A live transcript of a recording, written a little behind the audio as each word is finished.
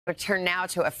We turn now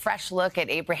to a fresh look at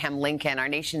Abraham Lincoln, our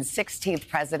nation's 16th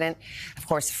president. Of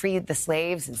course, freed the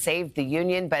slaves and saved the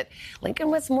Union, but Lincoln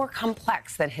was more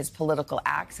complex than his political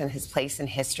acts and his place in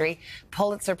history.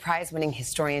 Pulitzer Prize-winning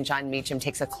historian Jon Meacham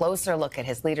takes a closer look at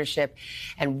his leadership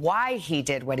and why he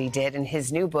did what he did in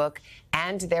his new book,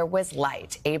 And There Was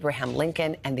Light, Abraham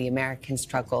Lincoln and the American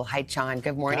Struggle. Hi, Jon.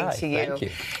 Good morning to you. Thank you.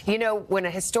 You know, when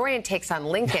a historian takes on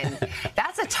Lincoln,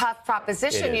 that's a tough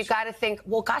proposition. You got to think,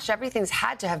 well, gosh, everything's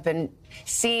had to have been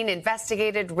seen,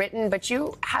 investigated, written, but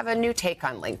you have a new take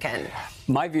on Lincoln.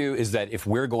 My view is that if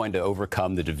we're going to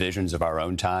overcome the divisions of our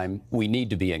own time, we need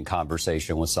to be in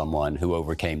conversation with someone who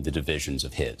overcame the divisions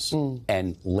of his.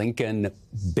 And Lincoln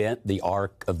bent the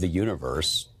arc of the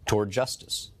universe toward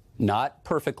justice. Not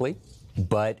perfectly,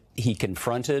 but he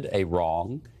confronted a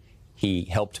wrong, he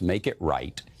helped make it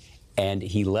right, and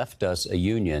he left us a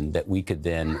union that we could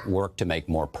then work to make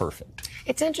more perfect.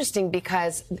 It's interesting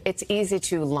because it's easy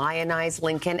to lionize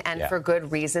Lincoln, and for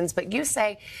good reasons, but you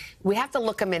say we have to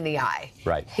look him in the eye.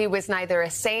 Right. He was neither a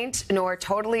saint nor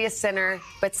totally a sinner,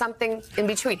 but something in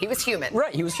between. He was human.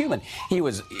 Right, he was human.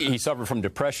 He suffered from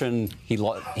depression.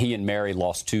 He and Mary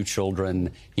lost 2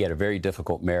 children. He had a very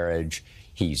difficult marriage.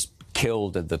 He's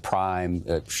killed at the prime,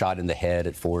 shot in the head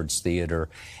at Ford's Theater.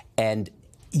 And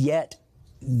yet,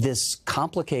 this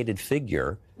complicated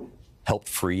figure helped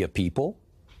free a people,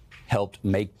 helped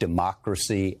make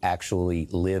democracy actually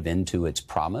live into its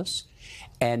promise.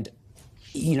 And,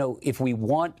 you know, if we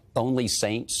want only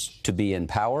saints to be in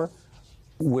power,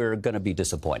 we're going to be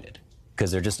disappointed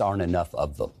because there just aren't enough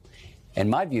of them. And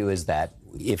my view is that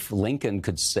if Lincoln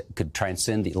could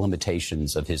transcend the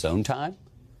limitations of his own time,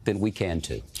 then we can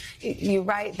too. You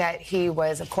write that he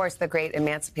was, of course, the great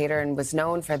emancipator and was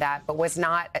known for that, but was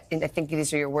not, I think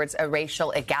these are your words, a racial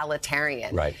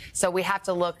egalitarian. Right. So we have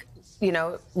to look, you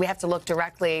know, we have to look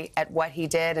directly at what he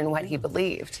did and what he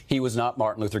believed. He was not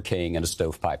Martin Luther King in a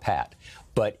stovepipe hat,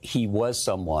 but he was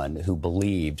someone who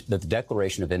believed that the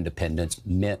Declaration of Independence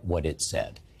meant what it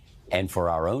said. And for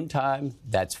our own time,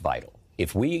 that's vital.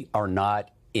 If we are not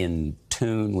in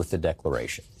tune with the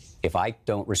Declaration, if I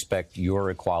don't respect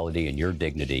your equality and your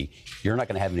dignity, you're not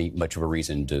going to have much of a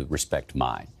reason to respect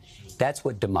mine. That's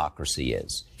what democracy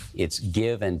is. It's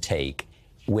give and take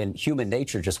when human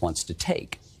nature just wants to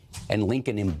take. And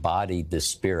Lincoln embodied this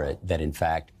spirit that, in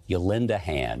fact, you lend a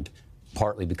hand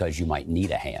partly because you might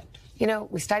need a hand. You know,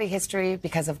 we study history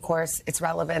because, of course, its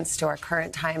relevance to our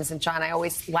current times. And, Jon, I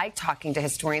always like talking to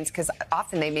historians because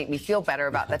often they make me feel better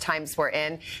about the times we're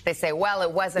in. They say, well,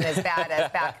 it wasn't as bad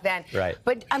as back then. Right.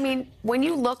 But, I mean, when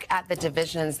you look at the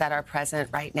divisions that are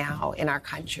present right now in our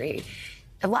country,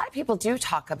 a lot of people do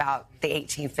talk about the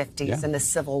 1850s and the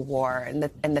Civil War and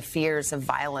the fears of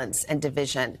violence and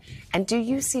division. And do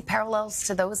you see parallels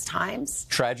to those times?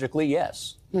 Tragically,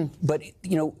 yes. But,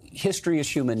 you know, history is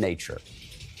human nature.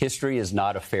 History is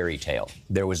not a fairy tale.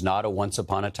 There was not a once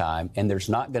upon a time, and there's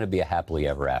not going to be a happily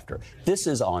ever after. This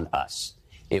is on us.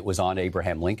 It was on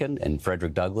Abraham Lincoln and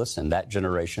Frederick Douglass and that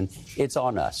generation. It's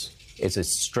on us. It's a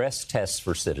stress test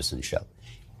for citizenship.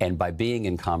 And by being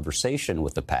in conversation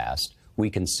with the past,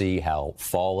 we can see how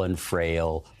fallen,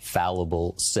 frail,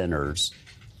 fallible sinners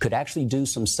could actually do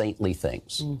some saintly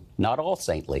things. Not all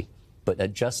saintly,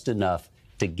 but just enough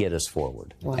to get us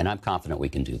forward. Wow. And I'm confident we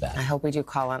can do that. I hope we do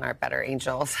call on our better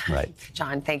angels. Right.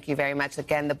 Jon, thank you very much.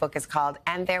 Again, the book is called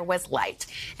And There Was Light,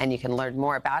 and you can learn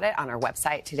more about it on our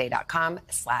website,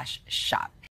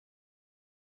 today.com/shop.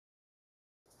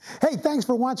 Hey, thanks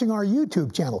for watching our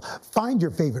YouTube channel. Find your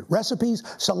favorite recipes,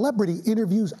 celebrity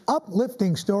interviews,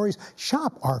 uplifting stories,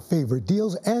 shop our favorite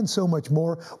deals, and so much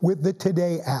more with the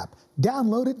Today app.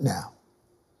 Download it now.